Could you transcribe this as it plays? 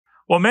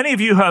Well, many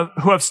of you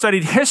who have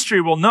studied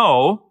history will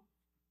know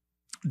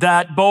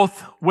that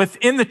both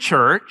within the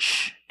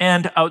church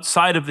and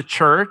outside of the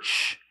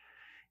church,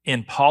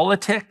 in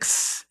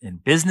politics, in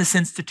business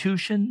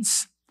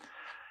institutions,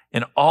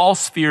 in all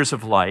spheres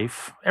of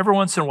life, every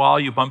once in a while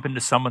you bump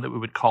into someone that we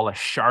would call a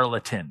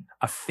charlatan,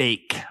 a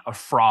fake, a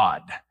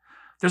fraud.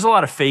 There's a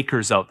lot of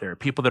fakers out there,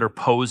 people that are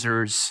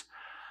posers,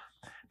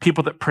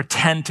 people that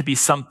pretend to be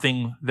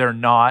something they're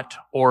not,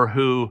 or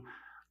who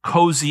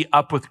cozy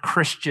up with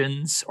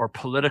Christians or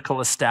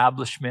political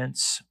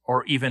establishments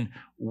or even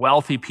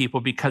wealthy people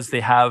because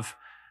they have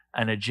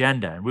an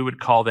agenda. And we would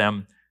call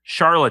them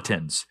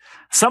charlatans.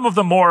 Some of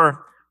the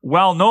more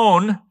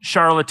well-known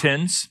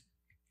charlatans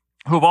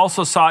who have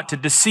also sought to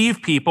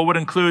deceive people would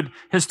include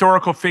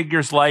historical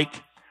figures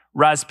like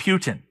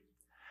Rasputin,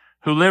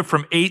 who lived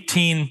from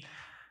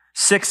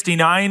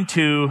 1869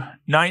 to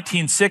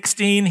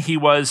 1916. He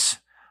was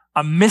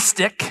a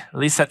mystic, at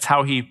least that's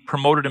how he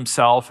promoted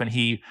himself, and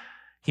he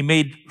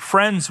made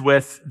friends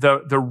with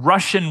the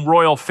Russian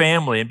royal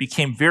family and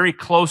became very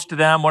close to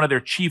them, one of their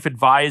chief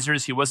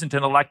advisors. He wasn't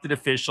an elected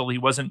official. He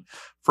wasn't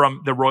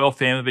from the royal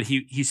family, but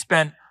he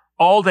spent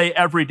all day,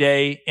 every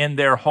day in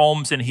their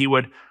homes, and he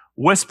would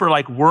whisper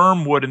like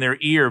wormwood in their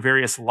ear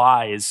various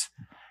lies.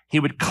 He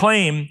would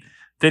claim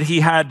that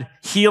he had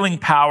healing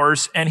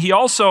powers, and he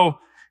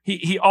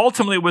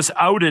ultimately was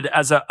outed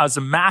as a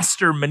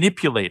master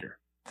manipulator.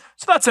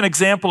 So that's an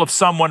example of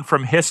someone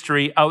from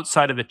history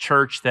outside of the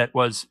church that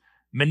was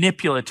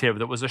manipulative,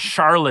 that was a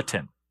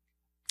charlatan.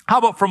 How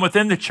about from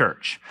within the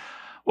church?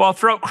 Well,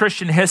 throughout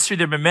Christian history,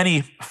 there have been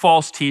many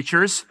false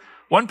teachers.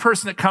 One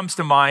person that comes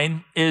to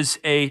mind is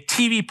a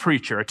TV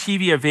preacher, a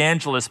TV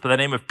evangelist by the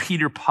name of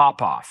Peter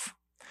Popoff.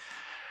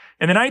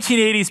 In the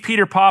 1980s,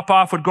 Peter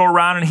Popoff would go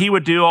around and he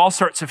would do all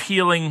sorts of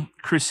healing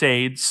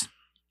crusades.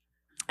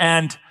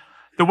 And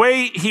the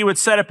way he would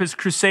set up his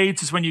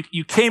crusades is when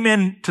you came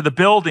into the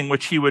building,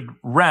 which he would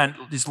rent,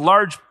 these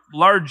large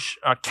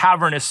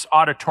cavernous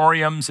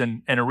auditoriums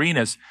and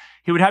arenas,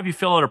 he would have you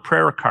fill out a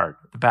prayer card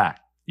at the back.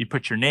 You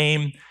put your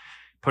name,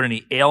 put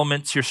any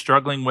ailments you're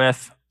struggling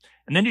with,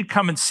 and then you'd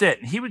come and sit.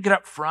 And he would get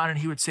up front and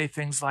he would say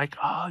things like,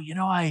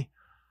 I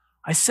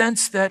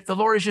sense that the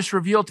Lord has just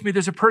revealed to me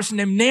there's a person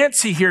named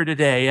Nancy here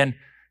today, and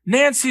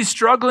Nancy's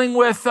struggling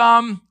with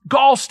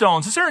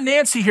gallstones. Is there a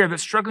Nancy here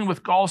that's struggling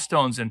with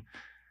gallstones? And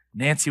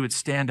Nancy would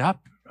stand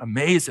up,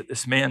 amazed at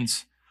this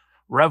man's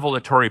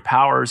revelatory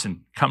powers,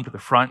 and come to the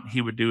front.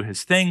 He would do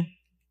his thing.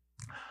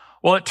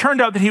 Well, it turned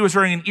out that he was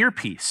wearing an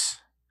earpiece,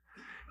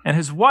 and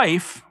his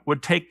wife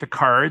would take the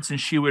cards and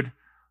she would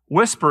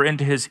whisper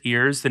into his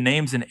ears the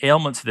names and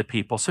ailments of the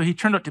people. So he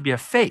turned out to be a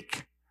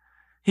fake.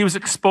 He was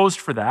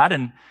exposed for that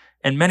and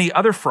many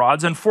other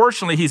frauds.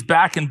 Unfortunately, he's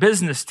back in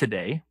business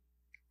today,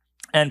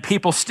 and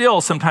people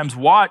still sometimes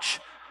watch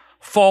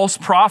false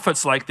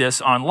prophets like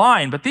this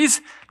online. But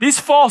these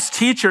false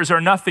teachers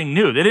are nothing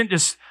new. They didn't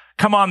just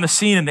come on the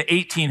scene in the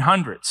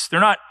 1800s. They're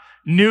not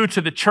new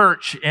to the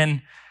church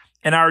in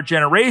our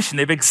generation.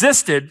 They've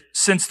existed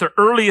since the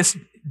earliest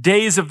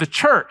days of the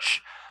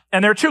church.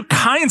 And there are two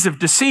kinds of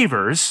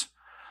deceivers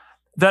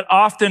that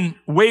often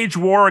wage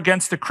war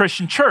against the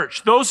Christian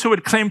church. Those who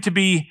would claim to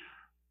be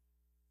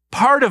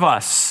part of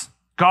us,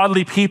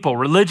 godly people,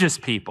 religious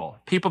people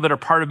that are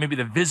part of maybe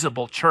the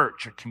visible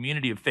church or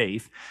community of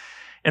faith,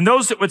 and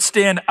those that would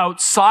stand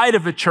outside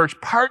of the church,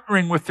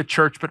 partnering with the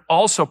church, but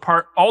also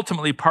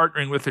ultimately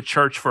partnering with the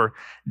church for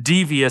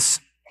devious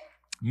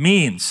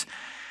means.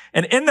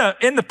 And in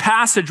the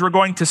passage we're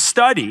going to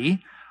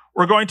study,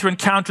 we're going to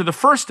encounter the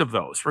first of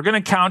those. We're going to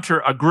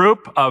encounter a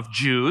group of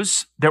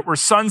Jews that were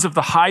sons of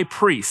the high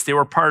priest. They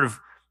were part of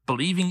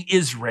believing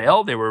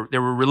Israel. They were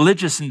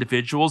religious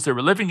individuals. They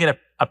were living in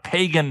a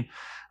pagan,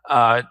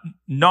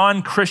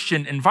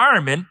 non-Christian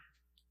environment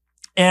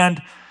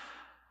and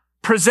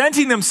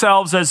presenting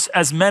themselves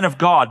as men of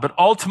God, but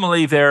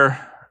ultimately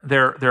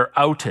they're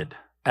outed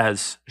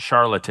as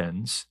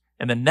charlatans.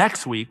 And then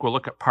next week, we'll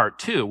look at part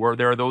 2, where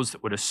there are those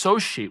that would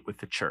associate with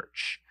the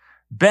church,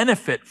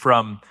 benefit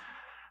from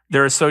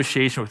their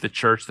association with the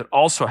church, that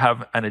also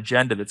have an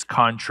agenda that's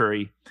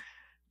contrary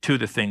to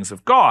the things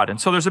of God. And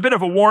so there's a bit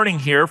of a warning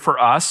here for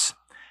us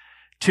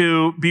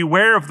to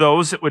beware of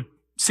those that would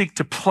seek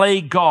to play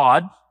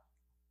God,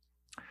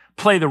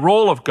 play the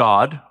role of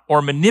God,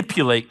 or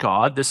manipulate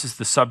God. This is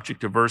the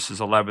subject of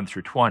verses 11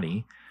 through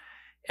 20.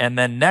 And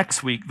then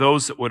next week,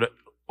 those that would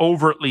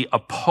overtly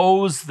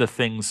oppose the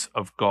things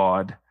of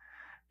God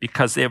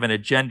because they have an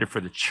agenda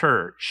for the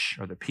church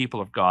or the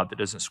people of God that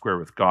doesn't square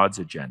with God's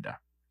agenda.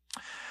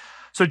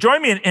 So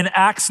join me in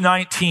Acts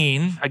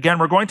 19. Again,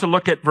 we're going to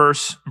look at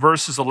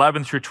verses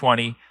 11 through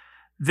 20.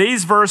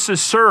 These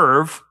verses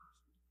serve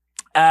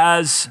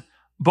as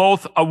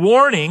both a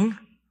warning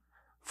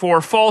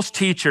for false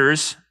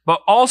teachers, but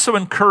also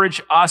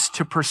encourage us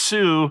to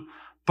pursue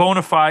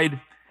bona fide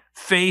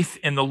faith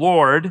in the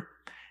Lord.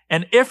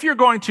 And if you're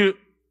going to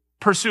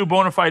pursue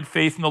bona fide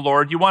faith in the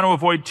Lord, you want to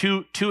avoid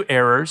two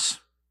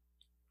errors.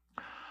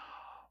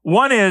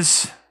 One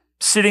is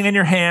sitting in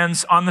your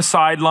hands on the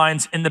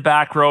sidelines in the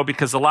back row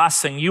because the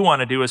last thing you want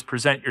to do is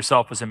present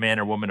yourself as a man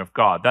or woman of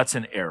God. That's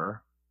an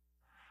error.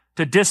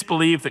 To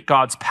disbelieve that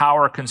God's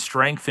power can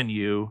strengthen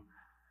you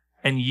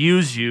and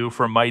use you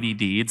for mighty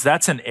deeds,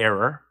 that's an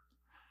error.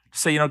 To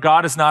say,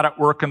 God is not at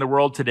work in the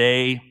world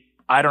today.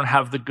 I don't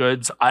have the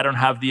goods. I don't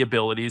have the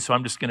abilities, so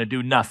I'm just going to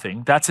do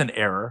nothing. That's an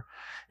error.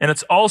 And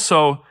it's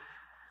also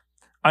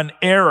an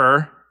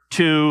error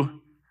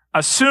to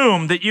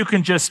assume that you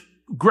can just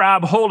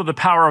grab hold of the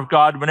power of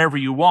God whenever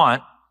you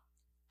want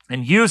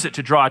and use it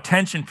to draw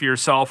attention for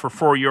yourself or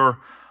for your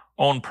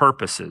own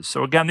purposes.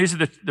 So again, these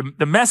are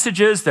the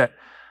messages that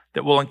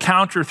we'll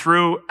encounter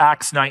through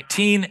Acts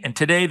 19. And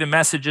today the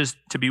message is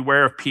to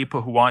beware of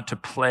people who want to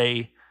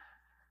play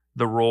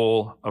the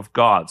role of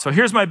God. So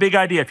here's my big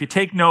idea. If you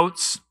take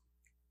notes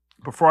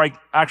before I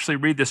actually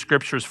read the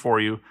scriptures for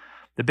you,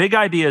 the big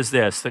idea is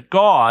this, that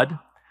God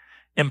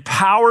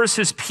empowers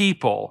his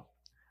people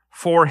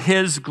for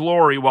his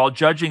glory while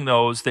judging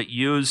those that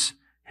use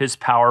his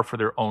power for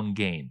their own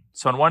gain.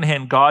 So on one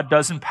hand, God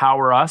does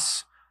empower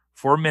us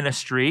for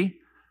ministry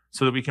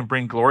so that we can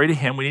bring glory to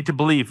him. We need to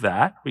believe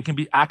that. We can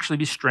actually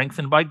be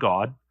strengthened by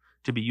God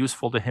to be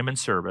useful to him in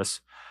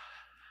service.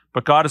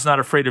 But God is not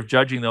afraid of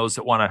judging those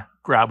that want to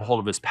grab hold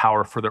of his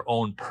power for their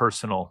own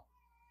personal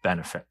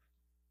benefit.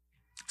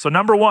 So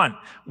number one,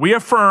 we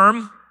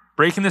affirm,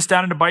 breaking this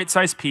down into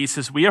bite-sized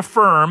pieces, we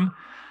affirm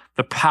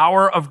the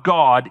power of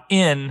God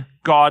in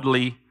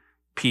godly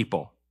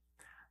people.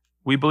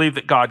 We believe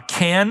that God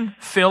can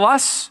fill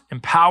us,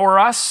 empower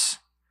us,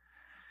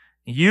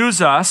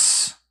 use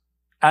us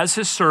as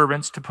his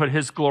servants to put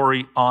his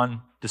glory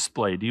on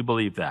display. Do you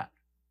believe that?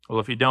 Well,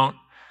 if you don't,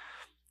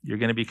 you're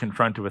going to be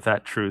confronted with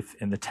that truth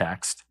in the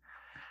text.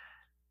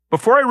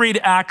 Before I read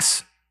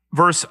Acts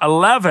verse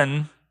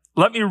 11,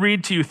 let me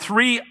read to you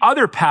 3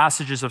 other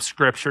passages of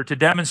Scripture to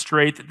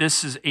demonstrate that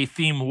this is a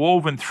theme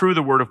woven through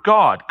the Word of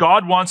God.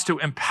 God wants to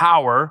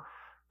empower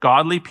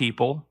godly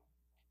people,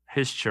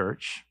 his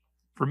church,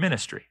 for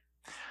ministry.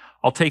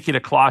 I'll take you to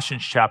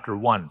Colossians chapter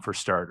 1 for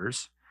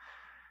starters.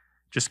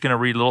 Just going to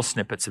read little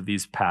snippets of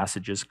these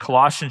passages.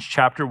 Colossians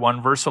chapter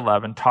 1 verse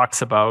 11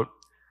 talks about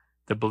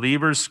the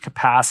believer's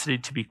capacity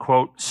to be,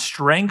 quote,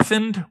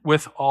 strengthened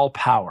with all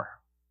power.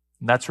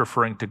 And that's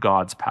referring to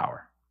God's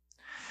power.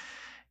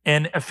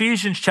 In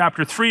Ephesians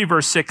chapter 3,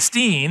 verse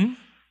 16,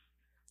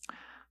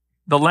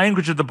 the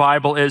language of the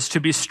Bible is to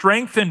be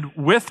strengthened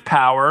with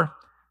power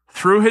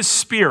through his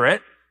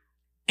Spirit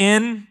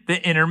in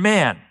the inner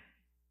man.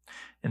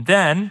 And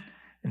then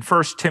in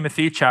 1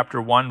 Timothy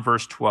chapter 1,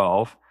 verse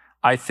 12,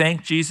 I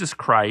thank Jesus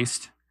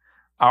Christ,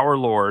 our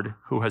Lord,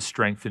 who has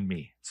strengthened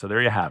me. So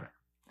there you have it.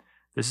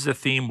 This is a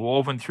theme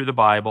woven through the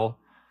Bible.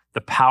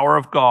 The power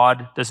of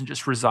God doesn't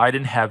just reside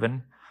in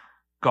heaven.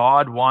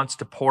 God wants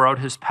to pour out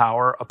his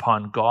power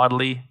upon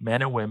godly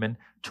men and women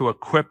to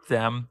equip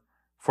them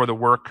for the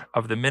work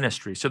of the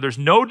ministry. So there's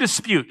no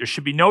dispute. There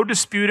should be no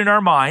dispute in our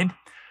mind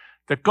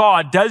that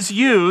God does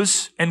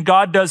use and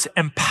God does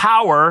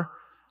empower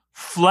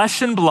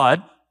flesh and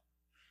blood,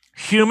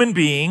 human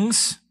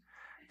beings,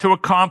 to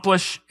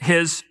accomplish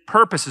his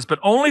purposes, but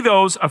only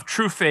those of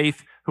true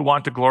faith who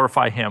want to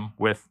glorify him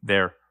with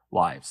their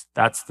lives.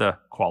 That's the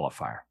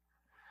qualifier.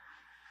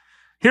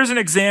 Here's an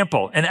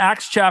example. In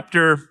Acts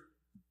chapter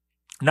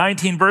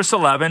 19, verse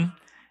 11,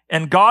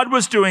 and God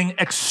was doing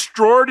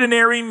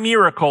extraordinary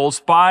miracles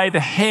by the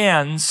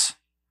hands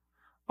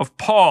of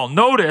Paul.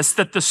 Notice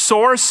that the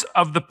source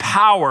of the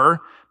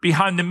power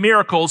behind the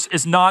miracles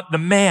is not the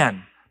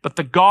man, but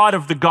the God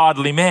of the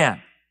godly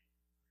man.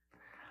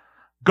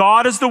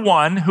 God is the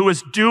one who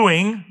is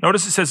doing,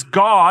 notice it says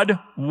God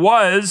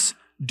was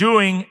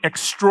doing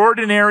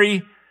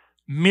extraordinary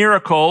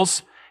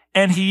miracles,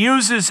 and he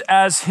uses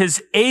as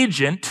his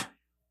agent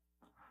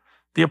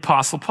the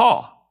Apostle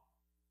Paul.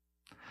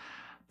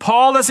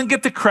 Paul doesn't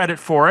get the credit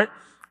for it.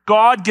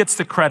 God gets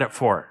the credit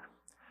for it.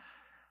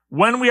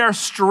 When we are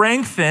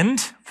strengthened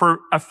for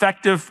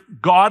effective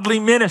godly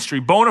ministry,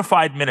 bona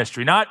fide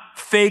ministry, not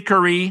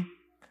fakery,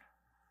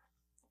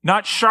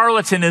 not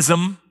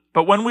charlatanism,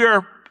 but when we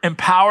are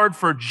empowered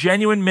for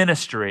genuine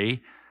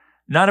ministry,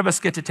 none of us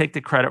get to take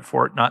the credit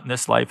for it, not in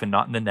this life and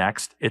not in the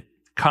next. It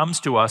comes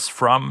to us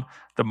from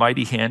the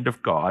mighty hand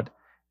of God.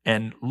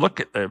 And look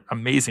at the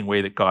amazing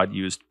way that God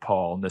used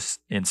Paul in this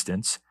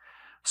instance,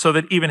 so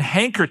that even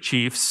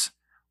handkerchiefs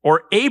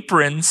or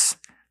aprons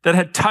that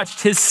had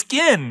touched his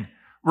skin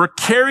were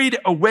carried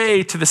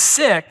away to the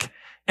sick,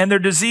 and their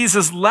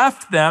diseases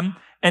left them,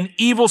 and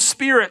evil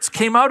spirits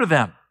came out of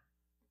them.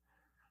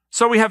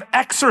 So we have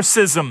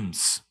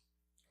exorcisms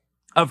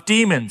of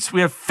demons.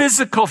 We have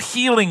physical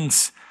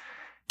healings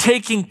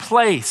taking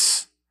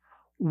place.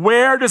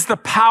 Where does the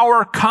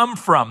power come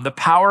from? The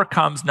power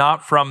comes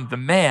not from the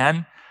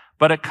man,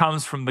 but it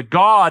comes from the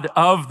God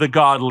of the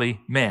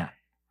godly man.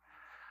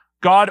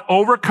 God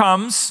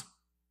overcomes,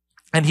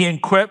 and he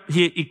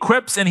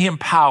equips and he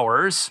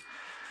empowers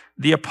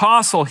the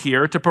apostle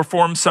here to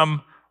perform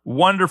some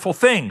wonderful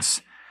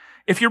things.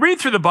 If you read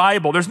through the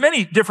Bible, there's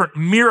many different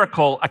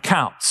miracle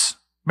accounts.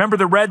 Remember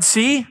the Red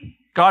Sea?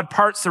 God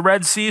parts the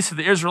Red Sea so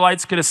the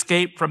Israelites could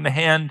escape from the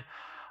hand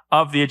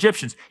of the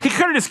Egyptians. He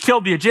could have just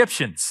killed the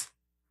Egyptians,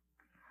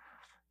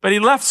 but he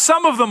left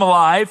some of them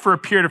alive for a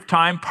period of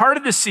time,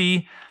 parted the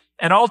sea,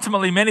 and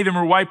ultimately many of them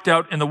were wiped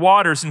out in the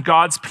waters, and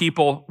God's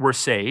people were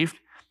saved.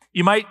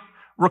 You might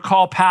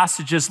recall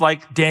passages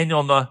like Daniel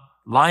in the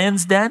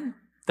lion's den.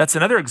 That's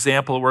another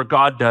example where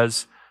God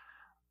does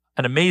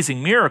an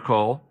amazing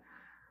miracle.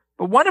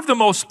 But one of the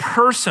most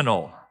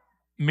personal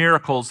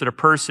miracles that a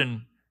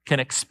person can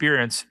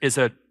experience is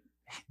a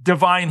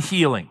divine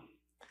healing.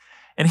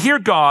 And here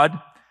God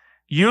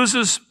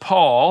uses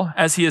Paul,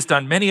 as he has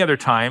done many other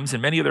times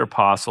and many other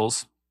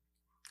apostles,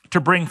 to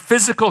bring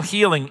physical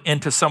healing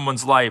into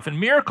someone's life. And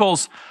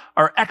miracles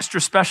are extra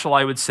special,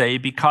 I would say,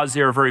 because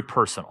they are very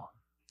personal.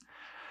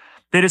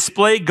 They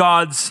display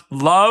God's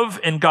love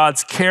and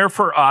God's care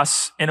for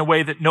us in a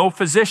way that no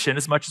physician,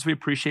 as much as we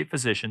appreciate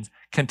physicians,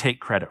 can take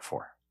credit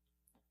for.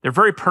 They're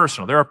very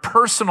personal. They're a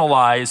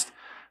personalized,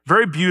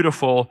 very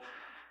beautiful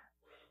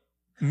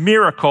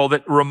miracle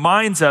that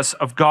reminds us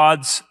of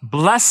God's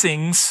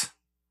blessings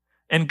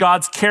and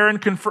God's care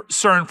and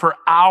concern for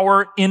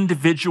our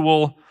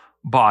individual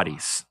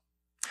bodies.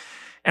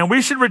 And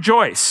we should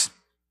rejoice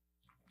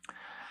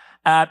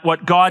at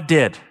what God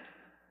did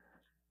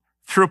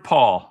through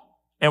Paul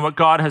and what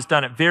God has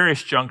done at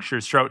various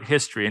junctures throughout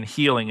history in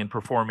healing and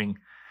performing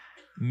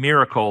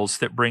miracles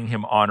that bring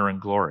him honor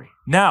and glory.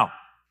 Now,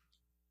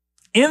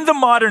 in the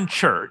modern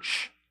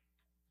church,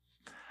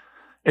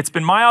 it's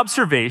been my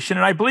observation,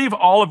 and I believe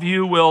all of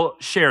you will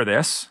share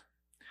this,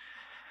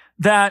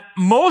 that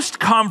most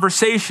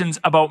conversations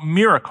about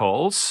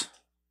miracles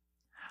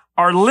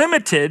are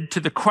limited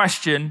to the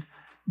question,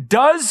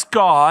 does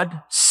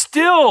God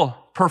still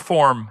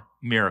perform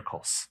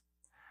miracles?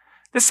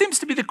 This seems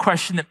to be the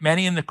question that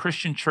many in the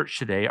Christian church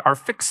today are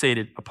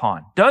fixated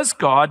upon. Does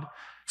God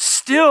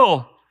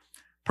still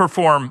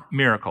perform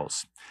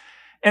miracles?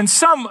 And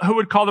some who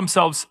would call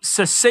themselves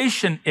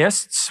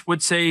cessationists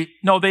would say,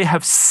 no, they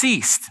have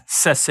ceased.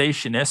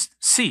 Cessationists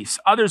cease.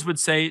 Others would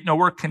say, no,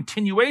 we're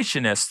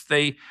continuationists.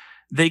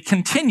 They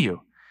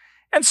continue.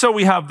 And so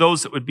we have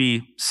those that would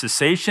be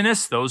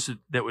cessationists, those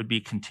that would be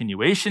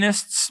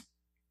continuationists.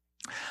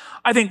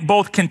 I think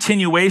both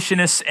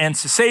continuationists and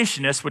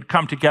cessationists would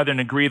come together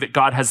and agree that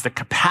God has the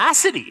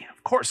capacity,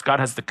 of course, God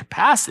has the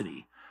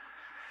capacity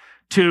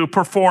to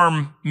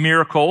perform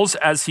miracles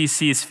as he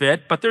sees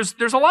fit. But there's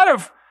a lot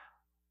of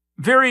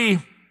very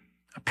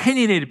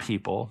opinionated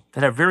people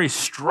that have very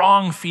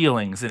strong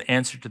feelings in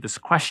answer to this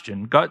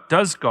question.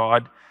 Does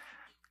God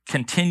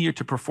continue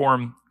to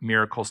perform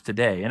miracles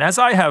today? And as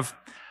I have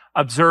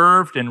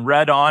observed and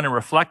read on and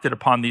reflected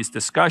upon these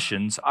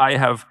discussions, I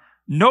have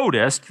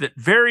noticed that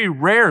very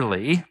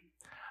rarely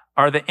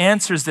are the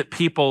answers that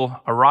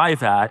people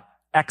arrive at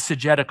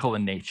exegetical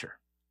in nature.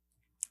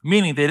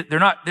 Meaning they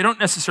don't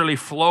necessarily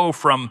flow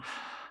from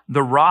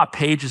the raw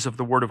pages of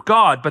the Word of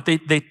God, but they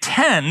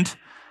tend,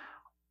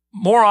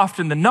 more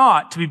often than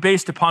not, to be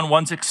based upon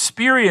one's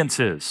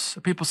experiences.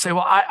 So people say,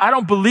 well, I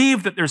don't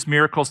believe that there's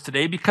miracles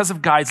today because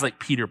of guys like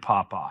Peter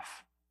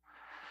Popoff,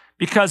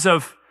 because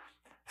of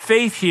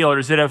faith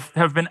healers that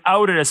have been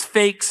outed as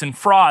fakes and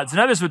frauds.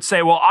 And others would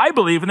say, well, I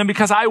believe in them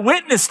because I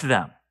witnessed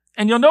them.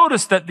 And you'll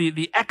notice that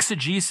the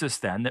exegesis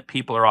then that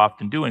people are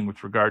often doing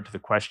with regard to the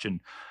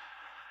question,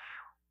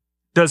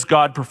 does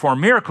God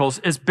perform miracles,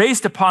 is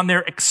based upon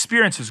their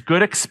experiences,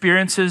 good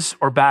experiences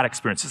or bad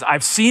experiences.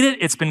 I've seen it,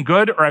 it's been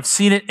good, or I've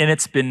seen it and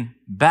it's been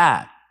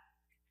bad.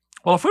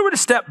 Well, if we were to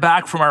step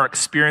back from our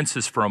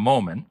experiences for a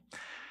moment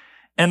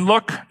and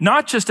look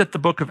not just at the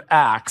book of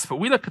Acts, but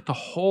we look at the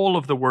whole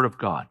of the Word of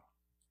God,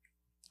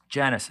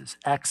 Genesis,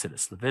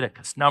 Exodus,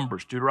 Leviticus,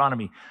 Numbers,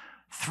 Deuteronomy,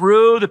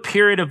 through the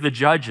period of the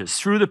judges,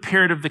 through the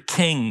period of the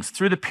kings,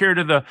 through the period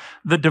of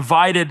the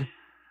divided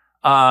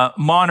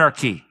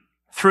monarchy,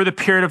 through the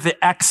period of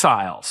the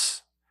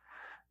exiles.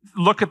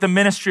 Look at the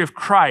ministry of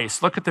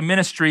Christ. Look at the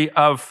ministry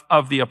of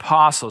the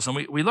apostles. And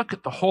we look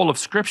at the whole of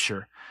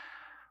Scripture.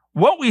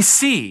 What we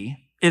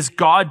see is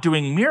God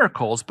doing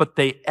miracles, but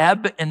they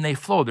ebb and they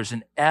flow. There's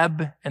an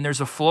ebb and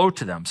there's a flow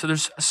to them. So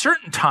there's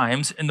certain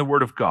times in the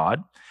Word of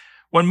God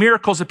when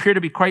miracles appear to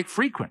be quite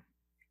frequent.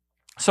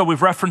 So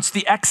we've referenced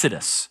the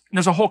Exodus. And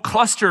there's a whole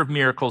cluster of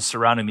miracles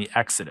surrounding the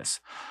Exodus.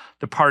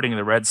 The parting of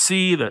the Red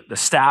Sea, the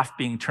staff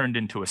being turned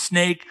into a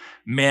snake,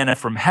 manna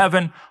from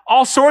heaven,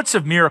 all sorts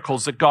of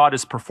miracles that God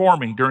is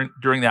performing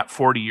during that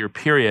 40-year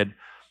period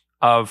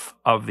of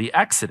the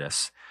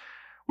Exodus.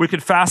 We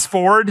could fast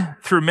forward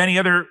through many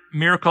other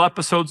miracle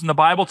episodes in the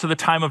Bible to the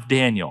time of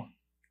Daniel,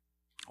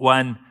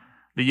 when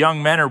the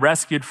young men are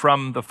rescued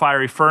from the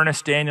fiery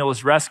furnace. Daniel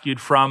is rescued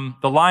from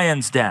the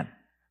lion's den.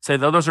 Say,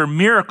 those are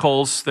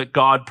miracles that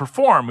God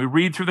performed. We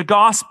read through the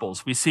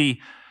Gospels. We see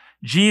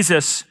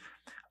Jesus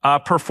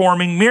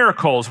performing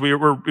miracles. We've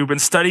been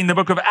studying the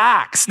book of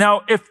Acts.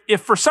 Now,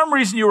 if for some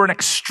reason you were an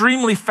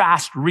extremely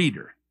fast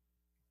reader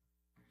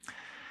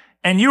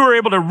and you were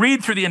able to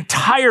read through the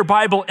entire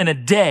Bible in a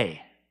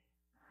day,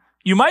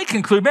 you might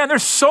conclude, man,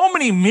 there's so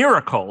many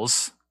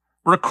miracles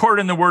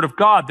recorded in the Word of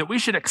God that we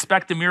should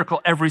expect a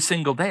miracle every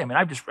single day. I mean,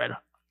 I've just read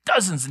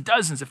dozens and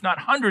dozens, if not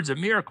hundreds of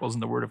miracles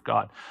in the Word of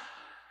God.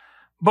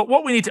 But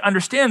what we need to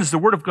understand is the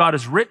Word of God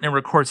is written and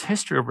records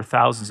history over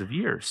thousands of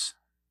years.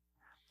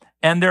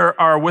 And there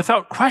are,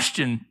 without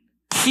question,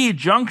 key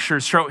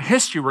junctures throughout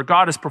history where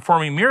God is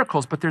performing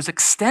miracles, but there's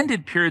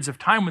extended periods of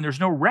time when there's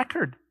no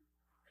record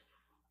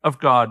of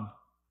God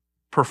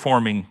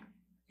performing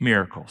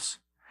miracles.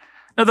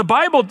 Now, the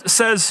Bible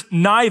says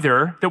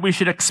neither that we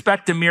should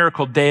expect a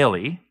miracle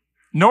daily,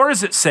 nor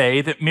does it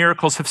say that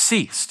miracles have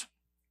ceased.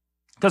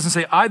 It doesn't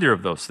say either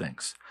of those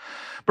things.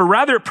 But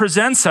rather, it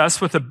presents us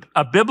with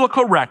a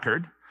biblical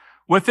record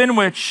within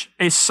which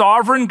a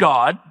sovereign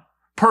God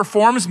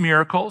performs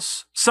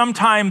miracles,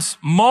 sometimes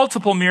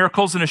multiple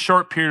miracles in a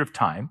short period of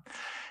time.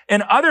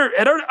 And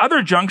at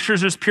other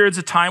junctures, there's periods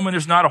of time when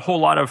there's not a whole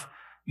lot of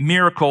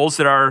miracles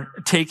that are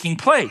taking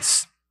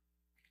place.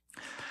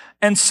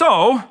 And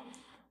so,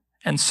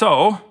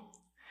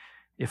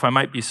 if I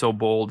might be so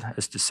bold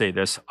as to say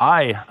this,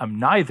 I am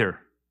neither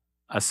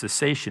a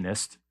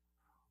cessationist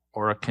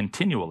or a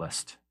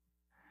continualist.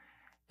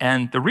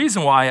 And the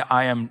reason why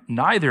I am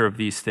neither of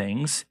these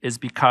things is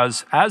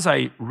because as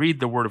I read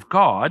the Word of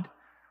God,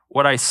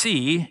 what I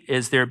see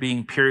is there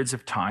being periods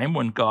of time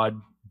when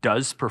God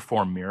does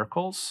perform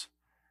miracles,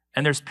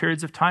 and there's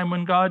periods of time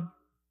when God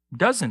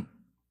doesn't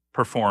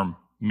perform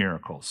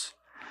miracles.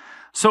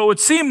 So it would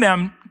seem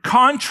then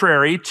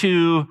contrary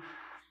to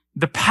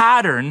the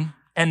pattern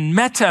and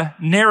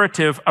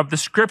meta-narrative of the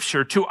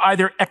Scripture to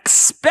either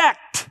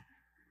expect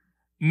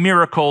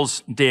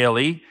miracles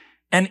daily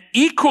and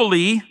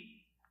equally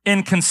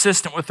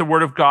inconsistent with the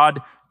Word of God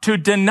to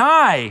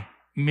deny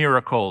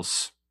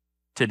miracles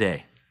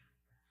today.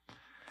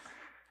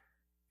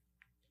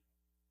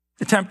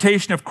 The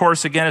temptation, of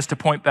course, again, is to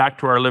point back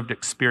to our lived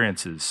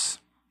experiences.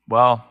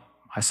 Well,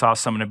 I saw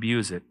someone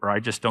abuse it, or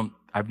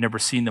I've never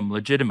seen them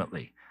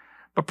legitimately.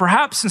 But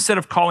perhaps instead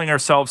of calling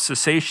ourselves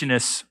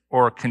cessationists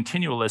or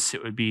continualists,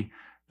 it would be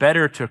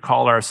better to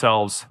call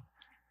ourselves,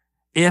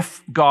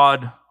 if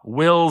God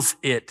wills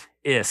it,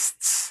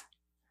 ists.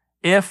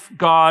 If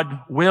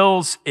God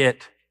wills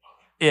it,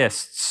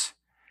 ists.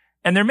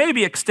 And there may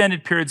be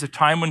extended periods of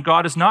time when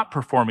God is not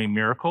performing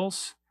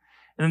miracles.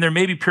 And then there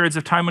may be periods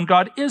of time when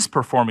God is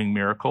performing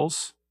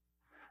miracles.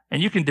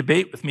 And you can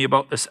debate with me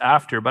about this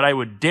after, but I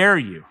would dare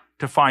you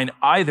to find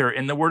either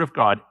in the Word of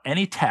God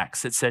any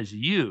text that says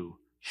you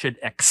should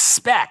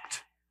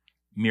expect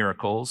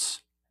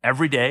miracles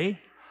every day,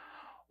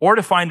 or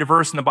to find a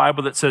verse in the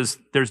Bible that says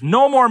there's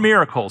no more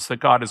miracles that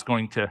God is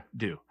going to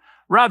do.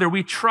 Rather,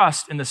 we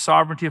trust in the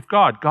sovereignty of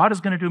God. God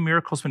is going to do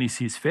miracles when he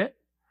sees fit.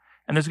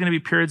 And there's going to be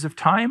periods of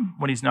time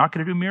when he's not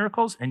going to do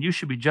miracles. And you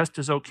should be just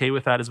as okay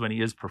with that as when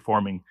he is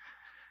performing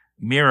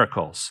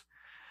miracles.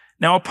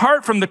 Now,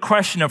 apart from the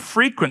question of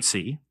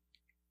frequency,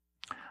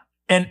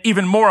 and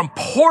even more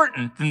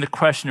important than the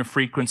question of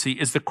frequency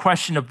is the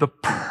question of the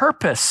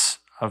purpose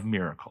of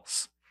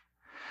miracles.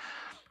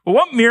 Well,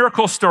 what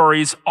miracle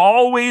stories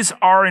always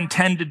are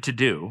intended to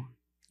do,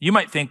 you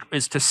might think,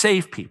 is to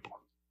save people.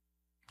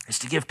 Is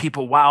to give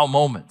people wow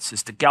moments,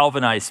 is to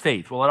galvanize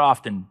faith. Well, it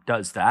often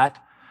does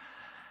that.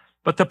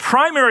 But the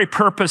primary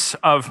purpose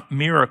of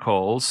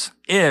miracles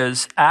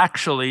is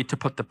actually to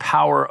put the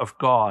power of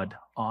God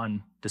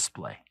on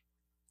display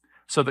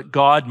so that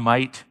God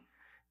might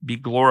be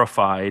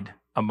glorified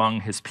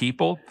among his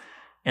people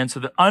and so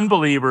that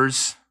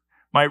unbelievers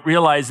might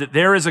realize that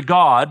there is a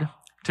God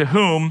to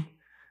whom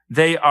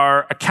they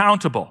are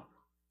accountable.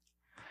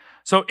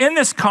 So in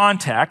this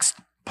context,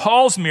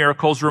 Paul's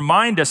miracles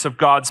remind us of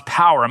God's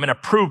power. I'm going to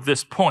prove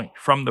this point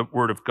from the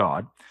Word of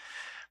God.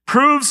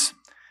 Prove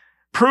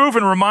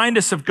and remind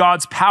us of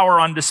God's power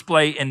on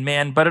display in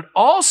man, but it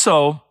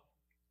also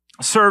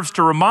serves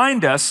to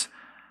remind us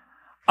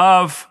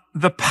of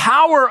the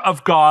power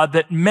of God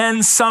that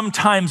men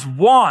sometimes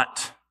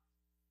want,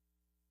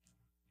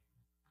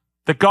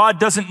 that God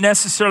doesn't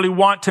necessarily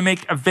want to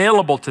make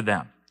available to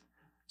them.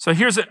 So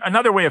here's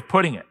another way of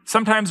putting it.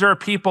 Sometimes there are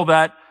people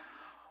that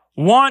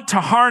want to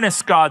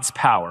harness God's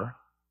power,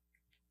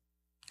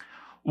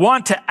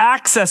 want to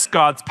access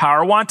God's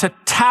power, want to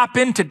tap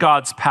into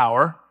God's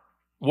power,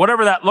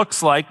 whatever that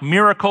looks like,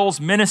 miracles,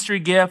 ministry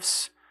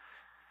gifts,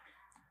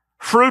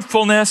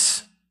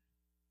 fruitfulness,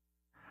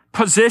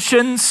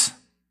 positions,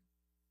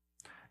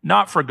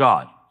 not for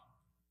God,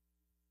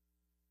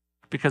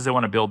 because they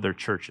want to build their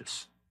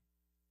churches.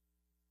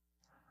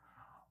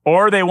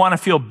 Or they want to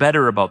feel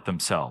better about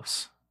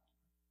themselves.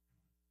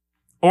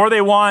 Or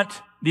they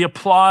want the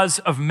applause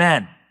of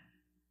men.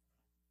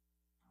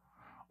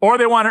 Or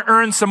they want to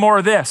earn some more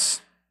of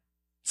this,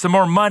 some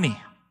more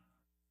money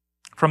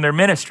from their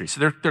ministry.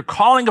 So they're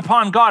calling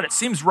upon God. It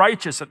seems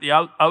righteous at the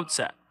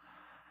outset.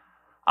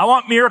 I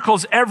want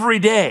miracles every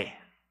day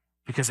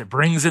because it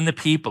brings in the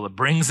people. It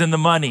brings in the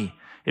money.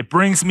 It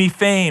brings me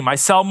fame. I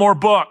sell more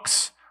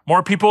books.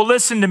 More people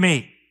listen to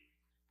me.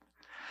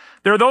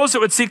 There are those that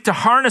would seek to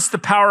harness the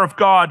power of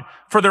God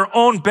for their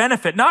own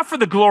benefit, not for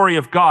the glory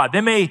of God.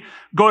 They may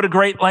go to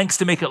great lengths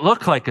to make it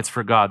look like it's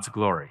for God's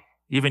glory,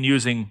 even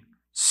using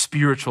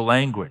spiritual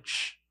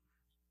language.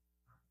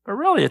 But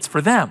really, it's for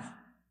them.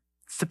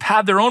 It's to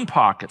pad their own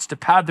pockets, to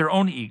pad their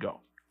own ego.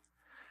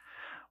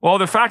 Well,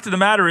 the fact of the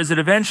matter is that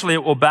eventually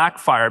it will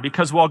backfire,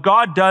 because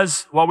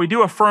while we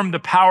do affirm the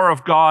power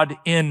of God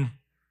in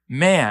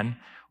man,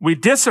 we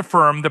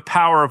disaffirm the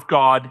power of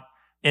God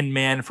in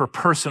man for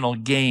personal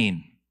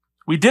gain.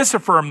 We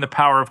disaffirm the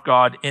power of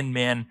God in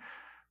man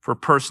for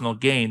personal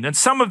gain. Then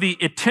some of the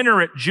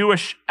itinerant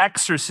Jewish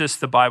exorcists,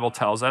 the Bible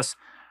tells us,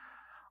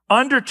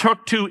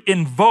 undertook to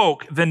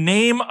invoke the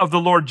name of the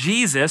Lord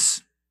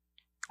Jesus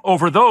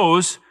over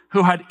those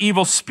who had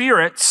evil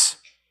spirits,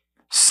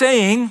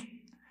 saying,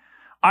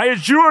 I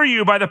adjure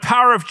you by the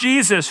power of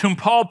Jesus, whom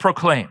Paul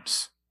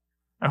proclaims.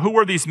 Now, who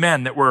were these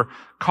men that were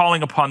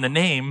calling upon the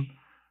name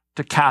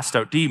to cast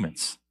out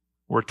demons?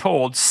 We're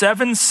told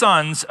 7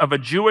 sons of a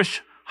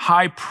Jewish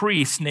high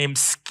priest named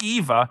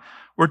Sceva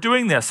were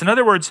doing this. In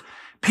other words,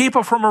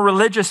 people from a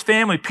religious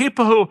family,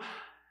 people who,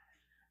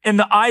 in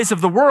the eyes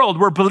of the world,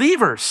 were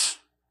believers,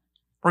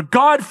 were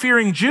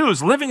God-fearing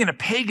Jews living in a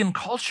pagan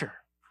culture.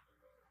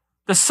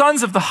 The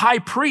sons of the high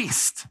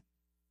priest.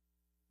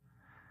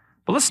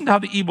 But listen to how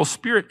the evil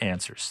spirit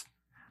answers.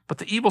 But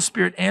the evil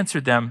spirit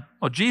answered them,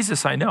 well,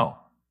 Jesus I know,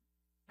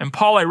 and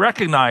Paul I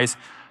recognize,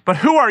 but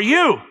who are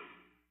you?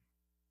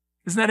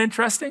 Isn't that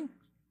interesting?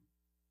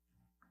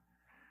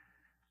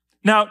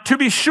 Now, to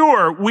be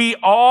sure, we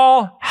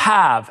all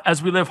have,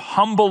 as we live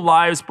humble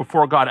lives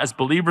before God, as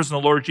believers in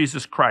the Lord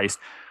Jesus Christ,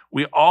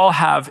 we all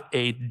have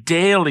a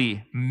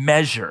daily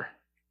measure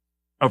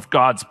of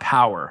God's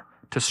power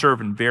to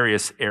serve in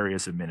various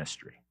areas of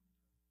ministry.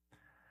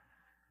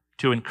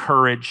 To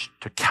encourage,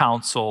 to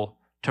counsel,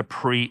 to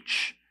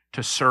preach,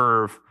 to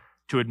serve,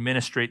 to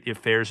administrate the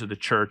affairs of the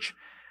church.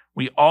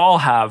 We all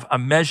have a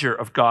measure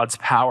of God's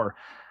power.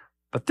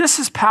 But this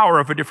is power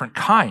of a different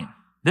kind.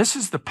 This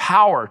is the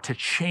power to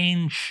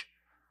change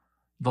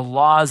the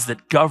laws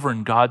that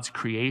govern God's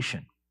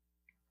creation.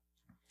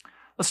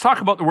 Let's talk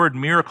about the word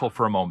miracle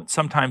for a moment.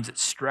 Sometimes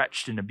it's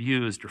stretched and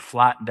abused or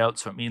flattened out,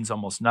 so it means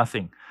almost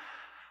nothing.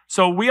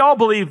 So we all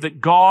believe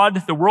that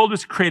the world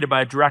was created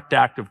by a direct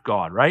act of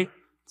God, right?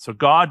 So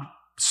God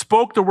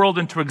spoke the world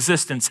into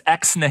existence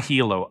ex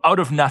nihilo, out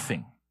of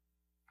nothing,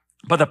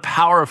 by the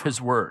power of his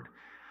word.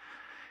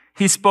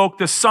 He spoke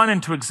the sun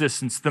into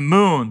existence, the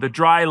moon, the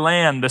dry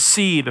land, the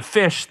sea, the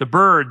fish, the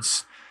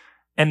birds,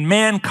 and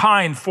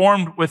mankind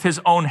formed with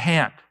his own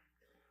hand.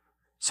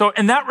 So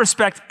in that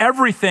respect,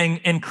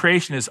 everything in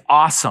creation is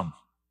awesome.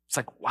 It's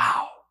like,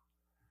 wow.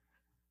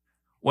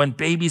 When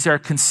babies are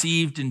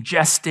conceived and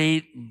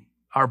gestate and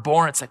are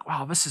born, it's like,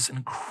 wow, this is an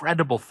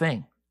incredible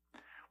thing.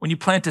 When you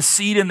plant a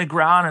seed in the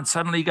ground and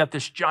suddenly you got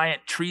this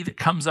giant tree that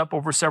comes up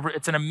over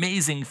it's an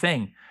amazing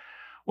thing.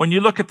 When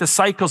you look at the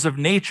cycles of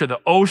nature, the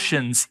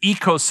oceans,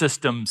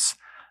 ecosystems,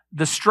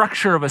 the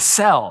structure of a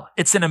cell,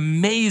 it's an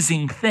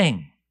amazing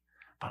thing.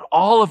 But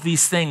all of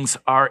these things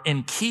are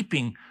in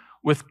keeping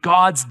with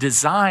God's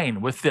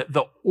design, with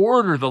the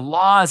order, the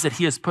laws that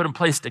he has put in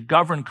place to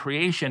govern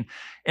creation.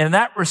 And in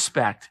that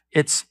respect,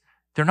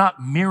 they're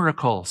not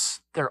miracles.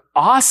 They're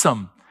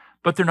awesome,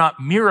 but they're not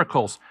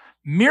miracles.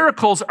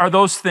 Miracles are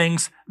those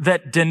things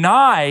that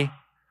deny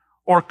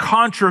or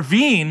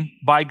contravene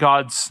by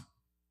God's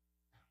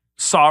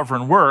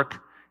sovereign work,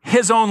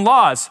 his own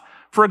laws.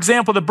 For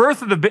example, the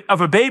birth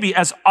of a baby,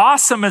 as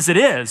awesome as it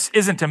is,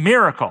 isn't a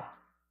miracle,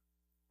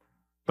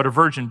 but a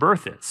virgin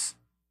birth is.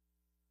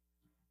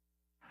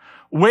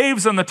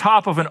 Waves on the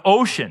top of an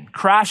ocean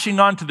crashing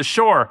onto the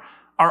shore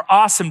are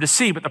awesome to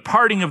see, but the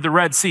parting of the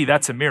Red Sea,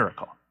 that's a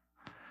miracle.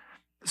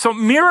 So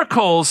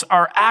miracles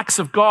are acts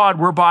of God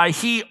whereby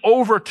he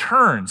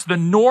overturns the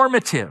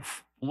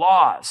normative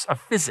laws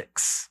of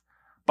physics,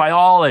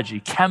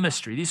 biology,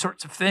 chemistry, these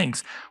sorts of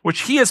things,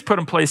 which he has put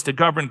in place to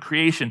govern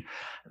creation.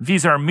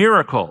 These are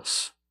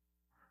miracles.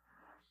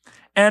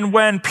 And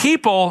when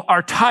people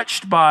are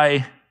touched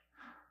by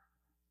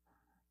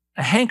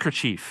a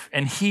handkerchief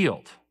and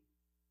healed,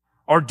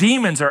 or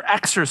demons are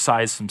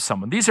exorcised from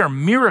someone, these are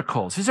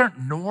miracles. These aren't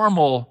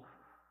normal,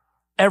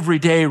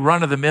 everyday,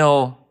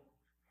 run-of-the-mill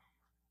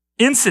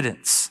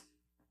incidents.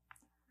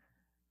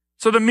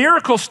 So the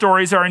miracle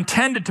stories are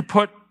intended to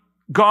put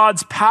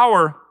God's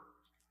power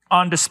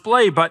on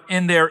display, but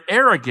in their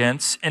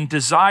arrogance and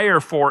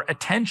desire for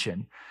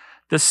attention,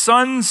 the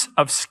sons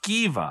of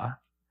Sceva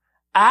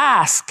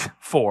ask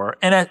for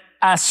and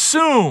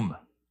assume,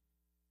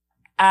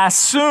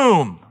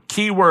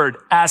 keyword,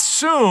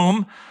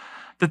 assume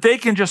that they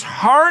can just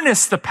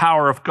harness the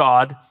power of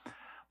God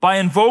by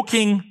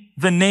invoking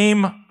the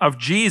name of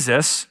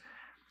Jesus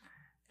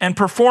and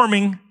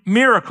performing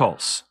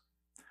miracles.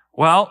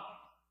 Well,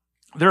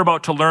 they're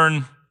about to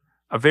learn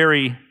a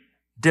very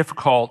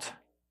difficult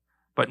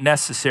but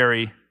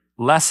necessary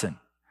lesson,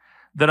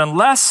 that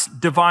unless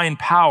divine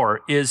power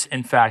is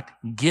in fact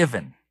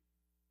given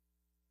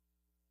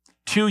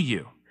to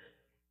you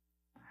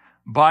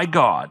by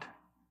God,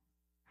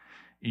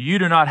 you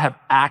do not have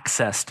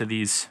access to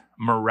these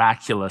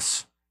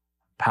miraculous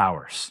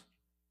powers.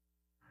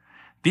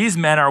 These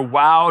men are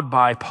wowed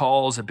by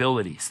Paul's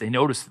abilities. They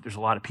notice that there's a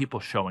lot of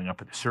people showing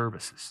up at the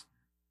services.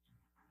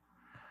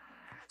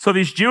 So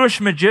these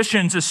Jewish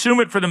magicians assume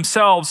it for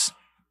themselves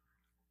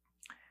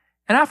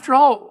And after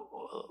all,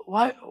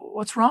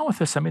 what's wrong with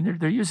this? I mean,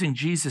 they're using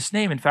Jesus'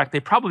 name. In fact, they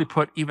probably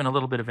put even a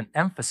little bit of an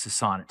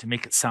emphasis on it to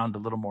make it sound a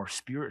little more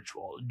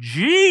spiritual.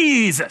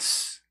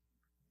 Jesus!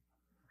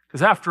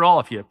 Because after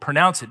all, if you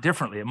pronounce it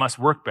differently, it must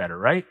work better,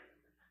 right?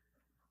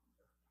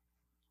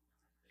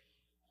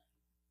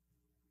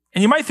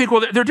 And you might think,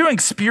 well, they're doing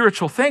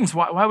spiritual things.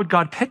 Why would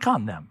God pick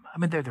on them? I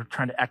mean, they're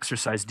trying to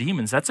exorcise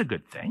demons. That's a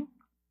good thing.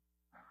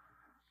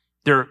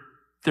 They're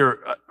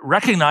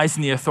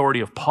recognizing the authority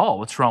of Paul.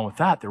 What's wrong with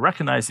that? They're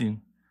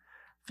recognizing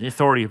the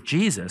authority of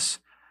Jesus.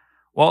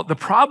 Well, the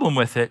problem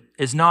with it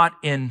is not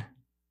in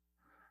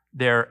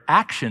their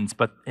actions,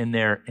 but in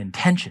their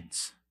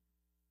intentions.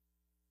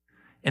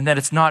 And that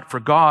it's not for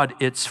God,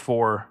 it's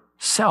for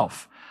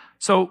self.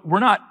 So we're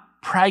not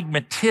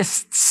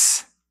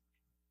pragmatists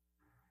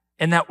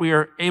in that we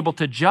are able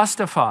to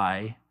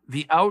justify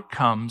the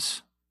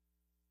outcomes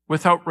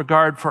without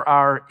regard for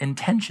our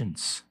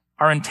intentions.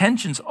 Our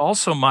intentions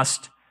also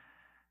must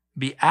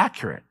be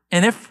accurate.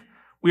 And if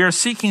we are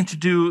seeking to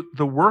do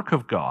the work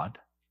of God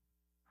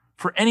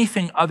for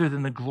anything other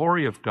than the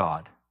glory of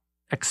God,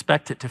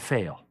 expect it to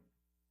fail.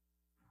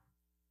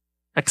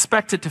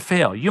 Expect it to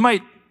fail. You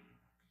might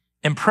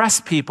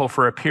impress people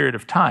for a period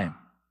of time,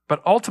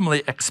 but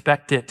ultimately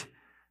expect it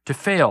to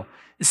fail.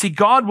 You see,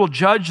 God will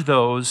judge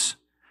those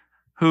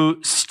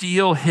who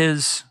steal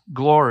his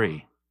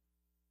glory.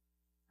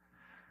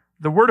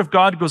 The word of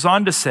God goes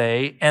on to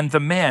say, and the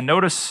man,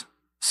 notice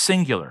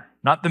singular,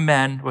 not the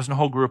men, it wasn't a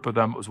whole group of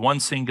them, it was one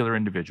singular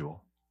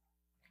individual,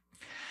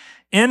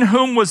 in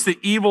whom was the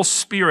evil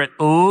spirit,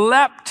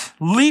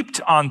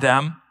 leaped on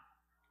them,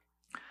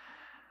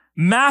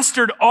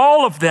 mastered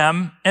all of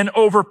them, and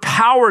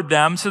overpowered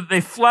them so that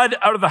they fled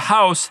out of the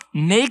house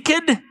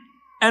naked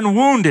and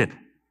wounded.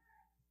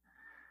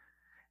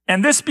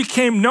 And this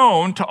became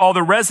known to all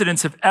the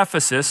residents of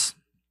Ephesus,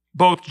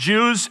 both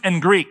Jews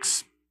and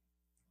Greeks.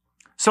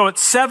 So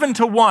it's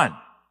 7-1.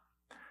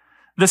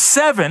 The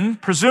 7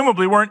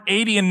 presumably weren't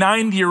 80 and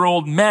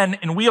 90-year-old men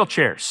in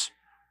wheelchairs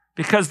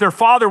because their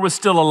father was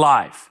still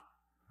alive.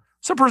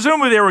 So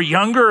presumably they were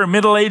younger or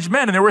middle-aged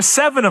men, and there were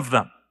 7 of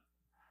them.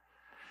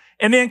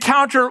 And they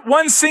encounter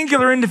one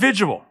singular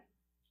individual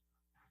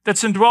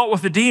that's indwelt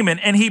with a demon,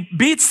 and he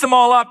beats them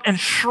all up and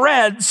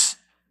shreds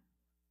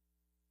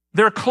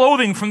their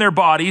clothing from their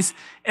bodies,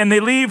 and they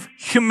leave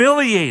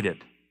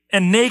humiliated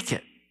and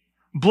naked,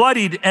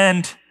 bloodied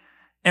and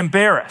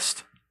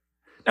embarrassed.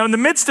 Now, in the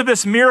midst of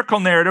this miracle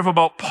narrative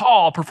about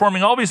Paul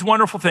performing all these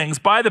wonderful things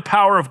by the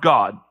power of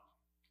God,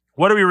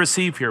 what do we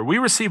receive here? We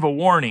receive a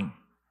warning,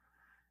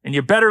 and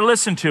you better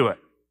listen to it.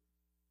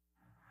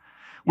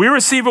 We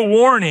receive a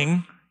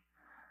warning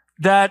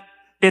that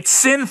it's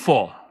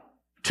sinful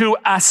to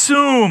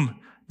assume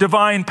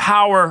divine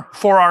power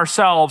for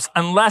ourselves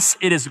unless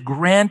it is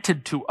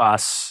granted to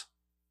us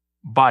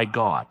by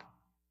God.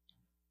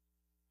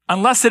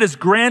 Unless it is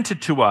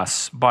granted to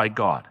us by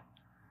God.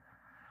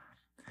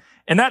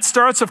 And that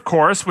starts, of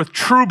course, with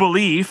true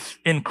belief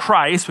in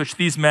Christ, which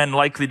these men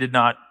likely did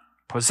not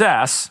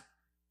possess.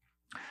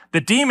 The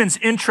demons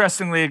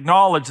interestingly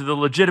acknowledge the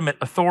legitimate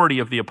authority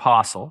of the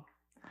apostle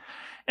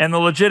and the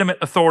legitimate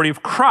authority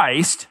of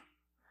Christ,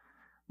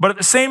 but at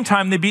the same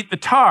time, they beat the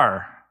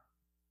tar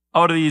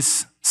out of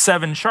these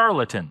 7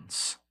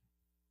 charlatans.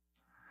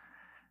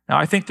 Now,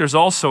 I think there's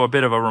also a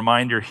bit of a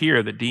reminder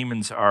here that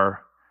demons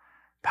are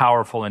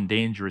powerful and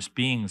dangerous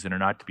beings and are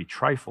not to be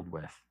trifled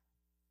with.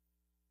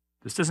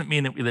 This doesn't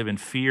mean that we live in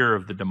fear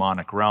of the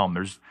demonic realm.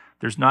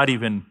 There's not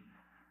even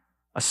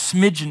a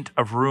smidgen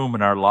of room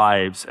in our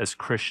lives as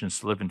Christians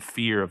to live in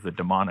fear of the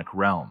demonic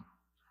realm.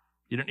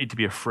 You don't need to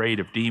be afraid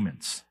of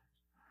demons.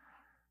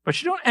 But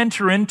you don't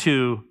enter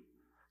into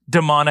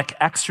demonic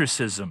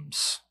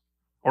exorcisms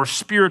or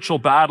spiritual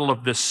battle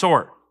of this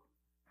sort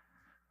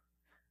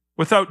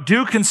without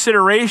due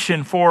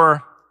consideration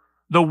for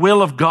the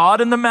will of God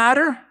in the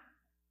matter,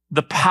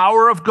 the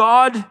power of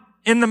God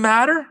in the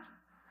matter,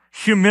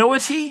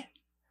 humility,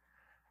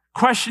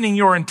 questioning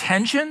your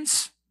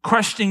intentions,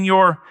 questioning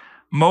your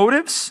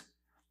motives.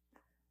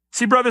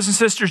 See, brothers and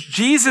sisters,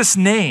 Jesus'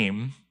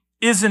 name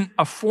isn't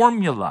a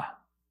formula.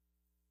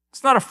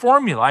 It's not a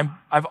formula.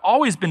 I've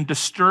always been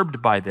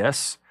disturbed by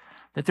this,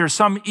 that there's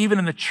some, even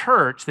in the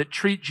church, that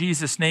treat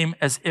Jesus' name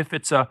as if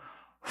it's a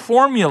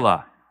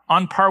formula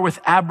on par with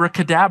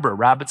abracadabra,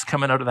 rabbits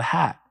coming out of the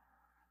hat.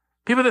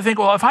 People that think,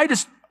 well, if I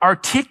just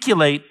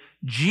articulate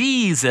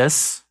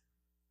Jesus,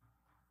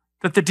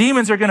 that the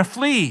demons are going to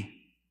flee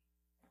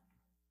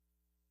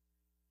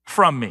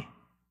from me.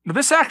 Now,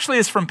 this actually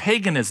is from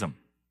paganism.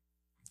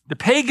 The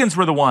pagans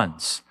were the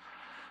ones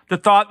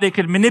that thought they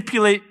could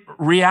manipulate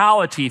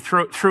reality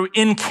through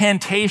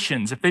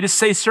incantations. If they just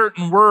say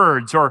certain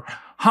words or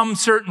hum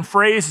certain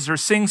phrases or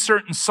sing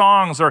certain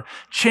songs or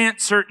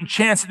chant certain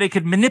chants, that they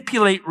could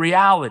manipulate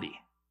reality.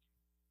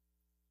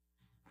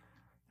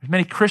 There's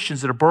many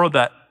Christians that have borrowed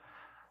that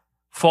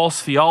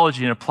false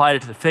theology and applied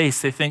it to the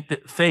faith. They think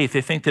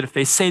that if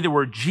they say the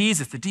word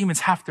Jesus, the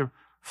demons have to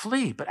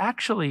flee. But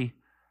actually,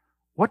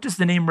 what does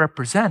the name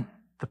represent?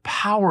 The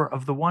power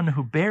of the one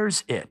who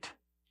bears it.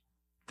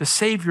 the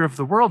Savior of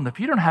the world. And if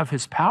you don't have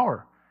his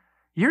power,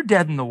 you're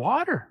dead in the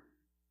water.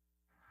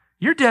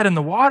 You're dead in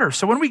the water.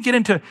 So when we get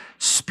into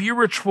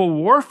spiritual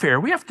warfare,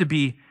 we have to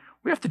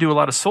do a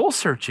lot of soul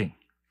searching.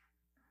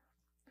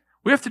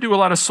 We have to do a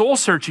lot of soul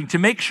searching to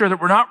make sure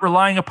that we're not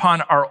relying upon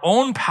our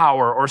own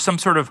power or some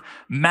sort of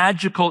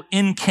magical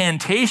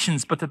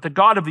incantations, but that the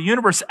God of the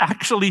universe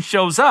actually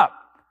shows up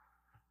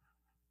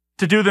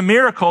to do the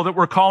miracle that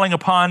we're calling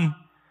upon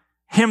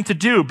him to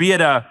do, be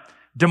it a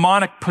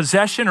demonic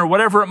possession or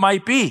whatever it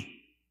might be.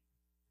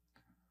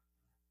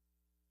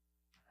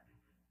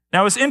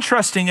 Now, as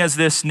interesting as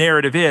this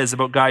narrative is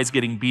about guys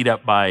getting beat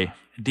up by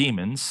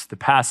demons, the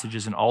passage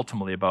isn't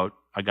ultimately about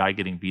a guy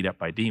getting beat up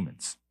by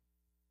demons.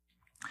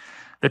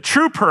 The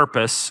true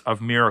purpose of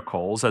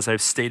miracles, as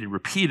I've stated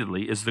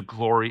repeatedly, is the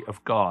glory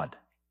of God.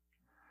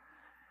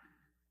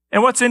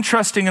 And what's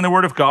interesting in the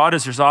Word of God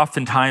is there's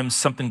oftentimes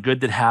something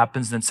good that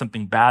happens, then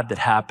something bad that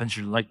happens.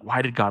 You're like,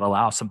 why did God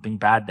allow something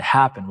bad to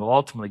happen? Well,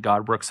 ultimately,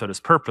 God works out his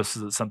purpose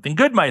so that something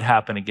good might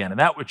happen again. And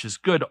that which is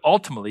good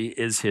ultimately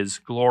is his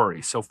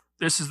glory. So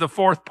this is the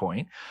fourth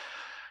point.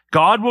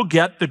 God will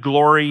get the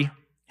glory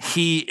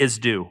he is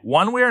due.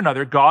 One way or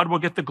another, God will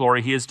get the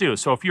glory he is due.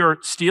 So if you're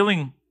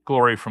stealing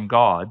glory from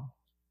God,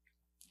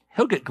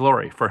 he'll get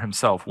glory for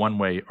himself one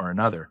way or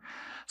another.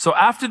 So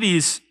after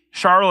these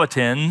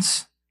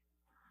charlatans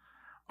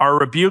are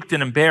rebuked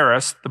and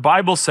embarrassed, the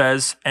Bible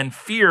says, and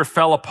fear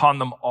fell upon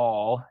them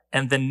all,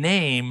 and the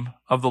name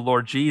of the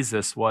Lord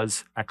Jesus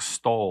was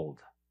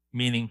extolled,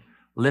 meaning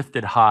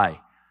lifted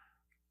high.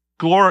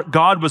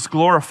 God was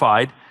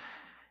glorified.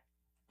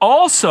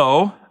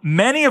 Also,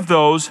 many of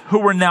those who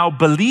were now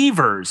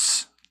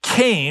believers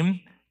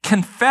came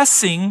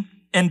confessing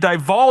and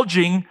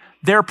divulging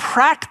their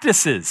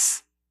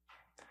practices.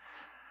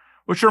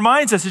 Which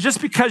reminds us that just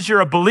because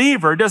you're a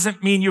believer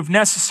doesn't mean you've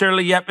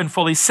necessarily yet been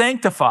fully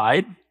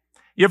sanctified.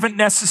 You haven't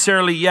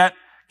necessarily yet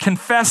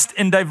confessed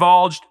and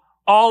divulged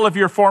all of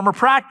your former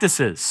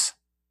practices.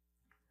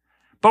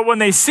 But when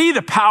they see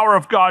the power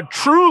of God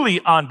truly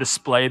on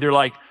display, they're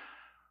like,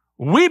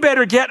 we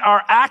better get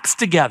our acts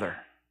together.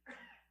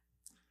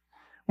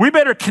 We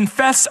better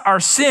confess our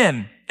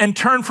sin and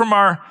turn from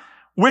our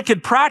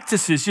wicked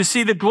practices. You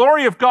see, the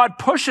glory of God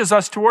pushes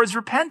us towards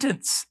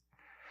repentance.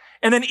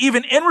 And then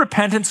even in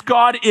repentance,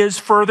 God is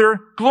further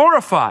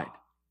glorified.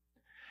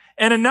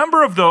 And a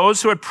number of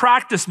those who had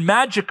practiced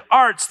magic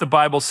arts, the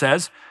Bible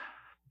says,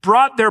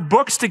 brought their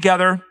books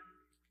together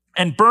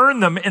and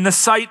burned them in the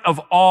sight of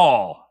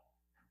all.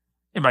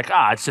 You're like,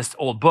 it's just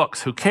old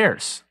books. Who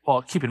cares?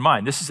 Well, keep in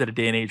mind, this is at a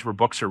day and age where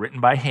books are written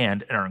by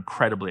hand and are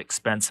incredibly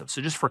expensive.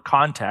 So just for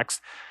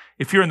context,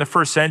 if you're in the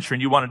first century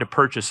and you wanted to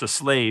purchase a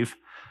slave,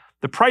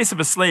 the price of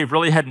a slave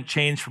really hadn't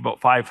changed for about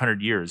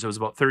 500 years. It was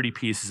about 30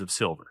 pieces of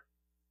silver.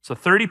 So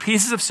 30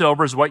 pieces of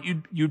silver is what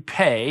you'd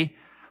pay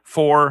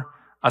for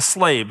a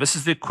slave. This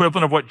is the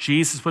equivalent of what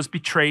Jesus was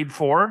betrayed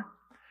for.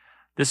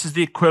 This is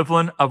the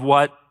equivalent of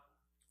what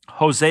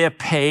Hosea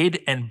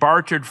paid and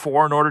bartered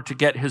for in order to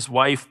get his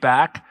wife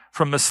back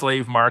from the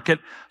slave market.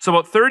 So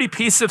about 30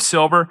 pieces of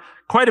silver,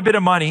 quite a bit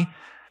of money.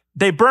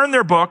 They burned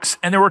their books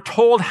and they were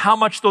told how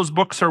much those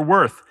books are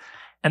worth.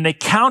 And they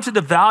counted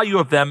the value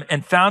of them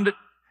and found it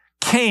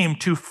came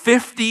to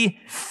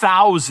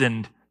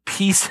 50,000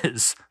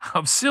 pieces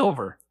of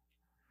silver.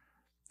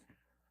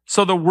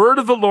 So the word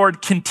of the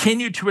Lord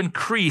continued to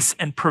increase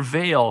and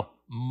prevail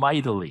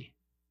mightily.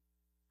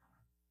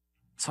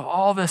 So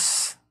all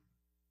this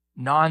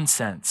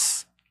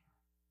nonsense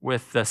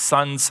with the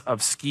sons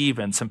of Sceva,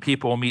 and some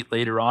people will meet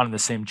later on in the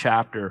same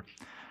chapter,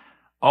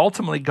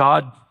 ultimately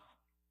God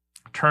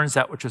turns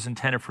that which was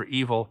intended for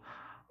evil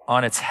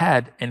on its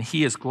head, and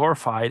he is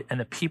glorified,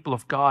 and the people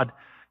of God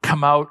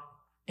come out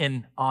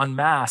en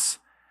masse,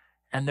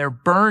 and they're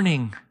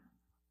burning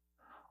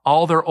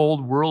all their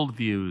old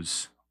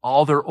worldviews,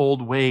 all their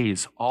old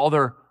ways, all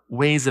their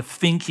ways of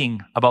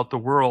thinking about the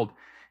world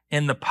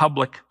in the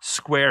public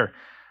square.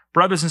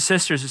 Brothers and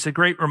sisters, it's a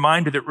great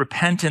reminder that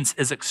repentance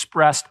is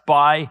expressed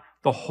by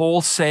the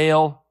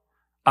wholesale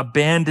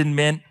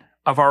abandonment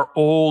of our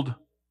old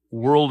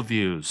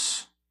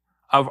worldviews,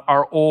 of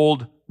our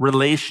old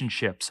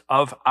relationships,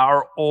 of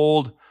our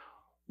old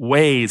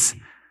ways.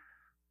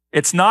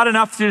 It's not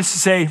enough to just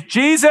say,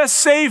 Jesus,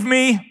 save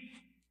me.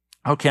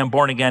 Okay, I'm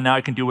born again. Now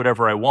I can do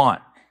whatever I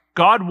want.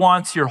 God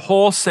wants your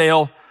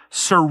wholesale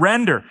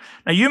surrender.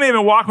 Now, you may have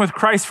been walking with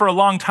Christ for a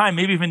long time,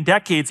 maybe even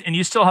decades, and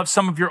you still have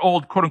some of your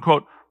old, quote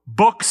unquote,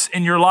 books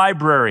in your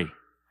library,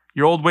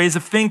 your old ways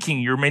of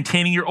thinking. You're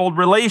maintaining your old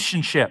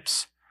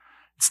relationships.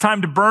 It's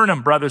time to burn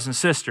them, brothers and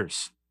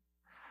sisters.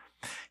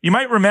 You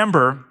might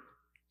remember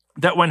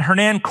that when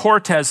Hernan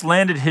Cortez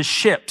landed his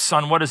ships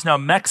on what is now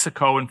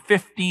Mexico in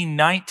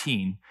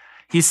 1519,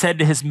 he said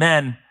to his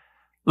men,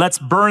 let's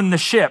burn the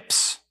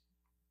ships.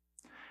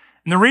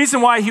 And the reason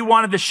why he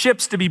wanted the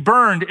ships to be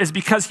burned is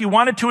because he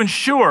wanted to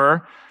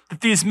ensure that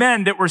these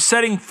men that were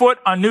setting foot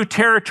on new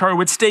territory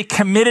would stay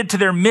committed to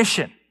their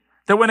mission.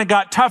 That when it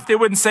got tough, they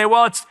wouldn't say,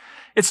 well,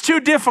 it's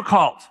too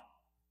difficult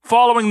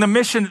following the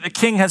mission that the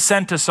king has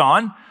sent us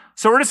on.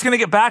 So we're just going to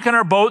get back on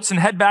our boats and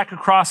head back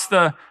across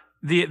the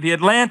the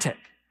Atlantic.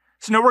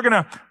 So no, we're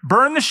going to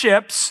burn the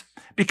ships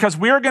because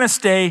we're going to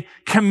stay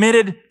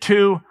committed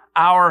to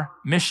our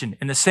mission.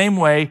 In the same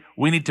way,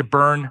 we need to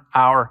burn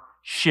our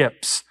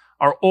ships,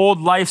 our old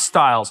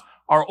lifestyles,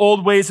 our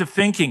old ways of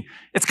thinking.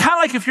 It's kind of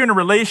like if you're in a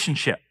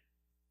relationship.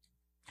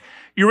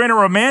 You're in a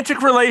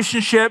romantic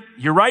relationship,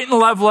 you're writing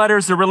love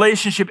letters, the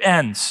relationship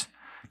ends.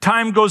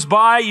 Time goes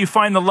by, you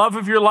find the love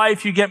of your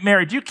life, you get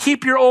married. Do you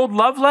keep your old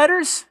love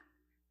letters?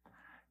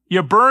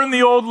 You burn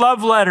the old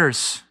love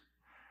letters.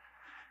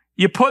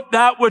 You put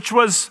that which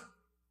was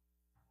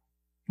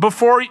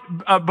before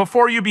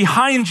you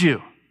behind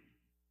you.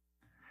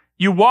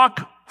 You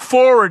walk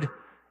forward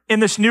in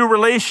this new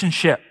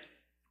relationship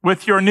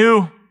with your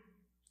new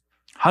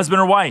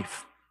husband or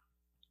wife.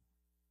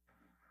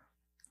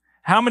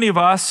 How many of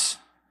us,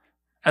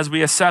 as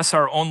we assess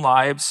our own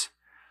lives,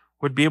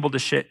 would be able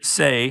to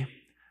say,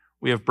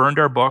 we have burned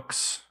our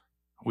books,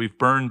 we've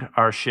burned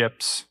our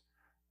ships,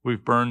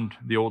 we've burned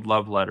the old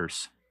love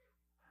letters.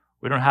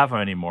 We don't have them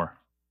anymore.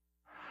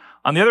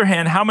 On the other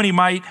hand, how many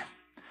might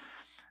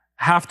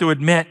have to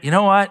admit, you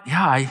know what?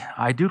 Yeah,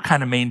 I do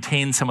kind of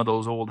maintain some of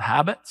those old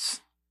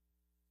habits.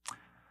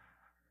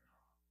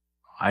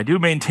 I do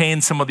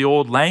maintain some of the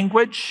old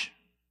language.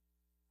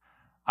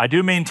 I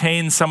do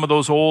maintain some of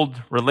those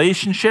old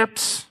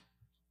relationships.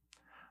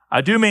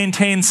 I do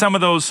maintain some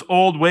of those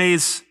old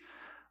ways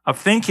of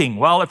thinking.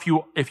 Well, if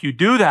you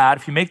do that,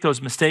 if you make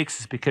those mistakes,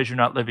 it's because you're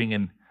not living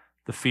in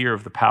the fear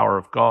of the power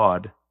of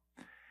God,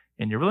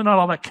 and you're really not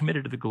all that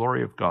committed to the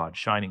glory of God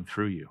shining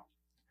through you.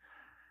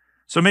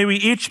 So may we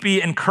each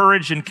be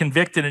encouraged and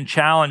convicted and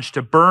challenged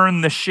to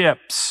burn the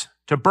ships,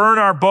 to burn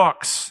our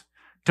books,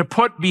 to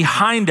put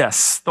behind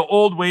us the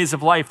old ways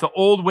of life, the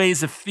old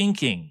ways of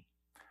thinking,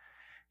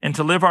 and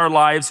to live our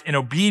lives in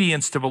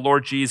obedience to the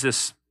Lord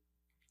Jesus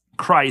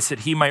Christ,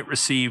 that he might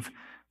receive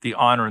the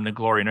honor and the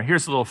glory. Now,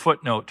 here's a little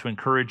footnote to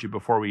encourage you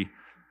before we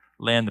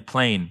land the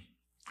plane.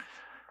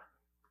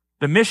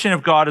 The mission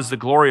of God is the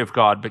glory of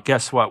God, but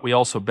guess what? We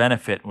also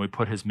benefit when we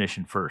put his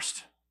mission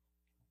first.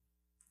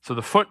 So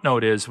the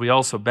footnote is we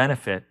also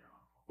benefit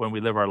when we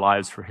live our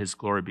lives for his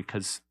glory,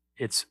 because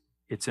it's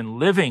in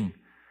living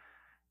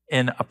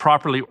in a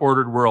properly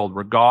ordered world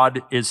where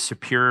God is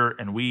superior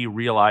and we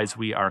realize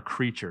we are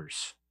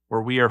creatures,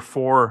 where we are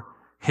for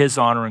his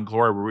honor and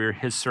glory, where we are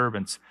his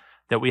servants,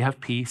 that we have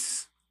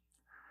peace,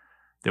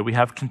 that we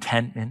have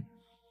contentment,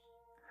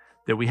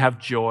 that we have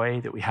joy,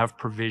 that we have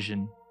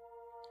provision.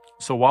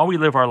 So while we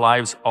live our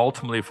lives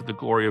ultimately for the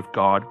glory of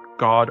God,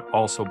 God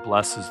also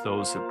blesses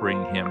those that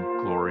bring him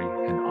glory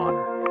and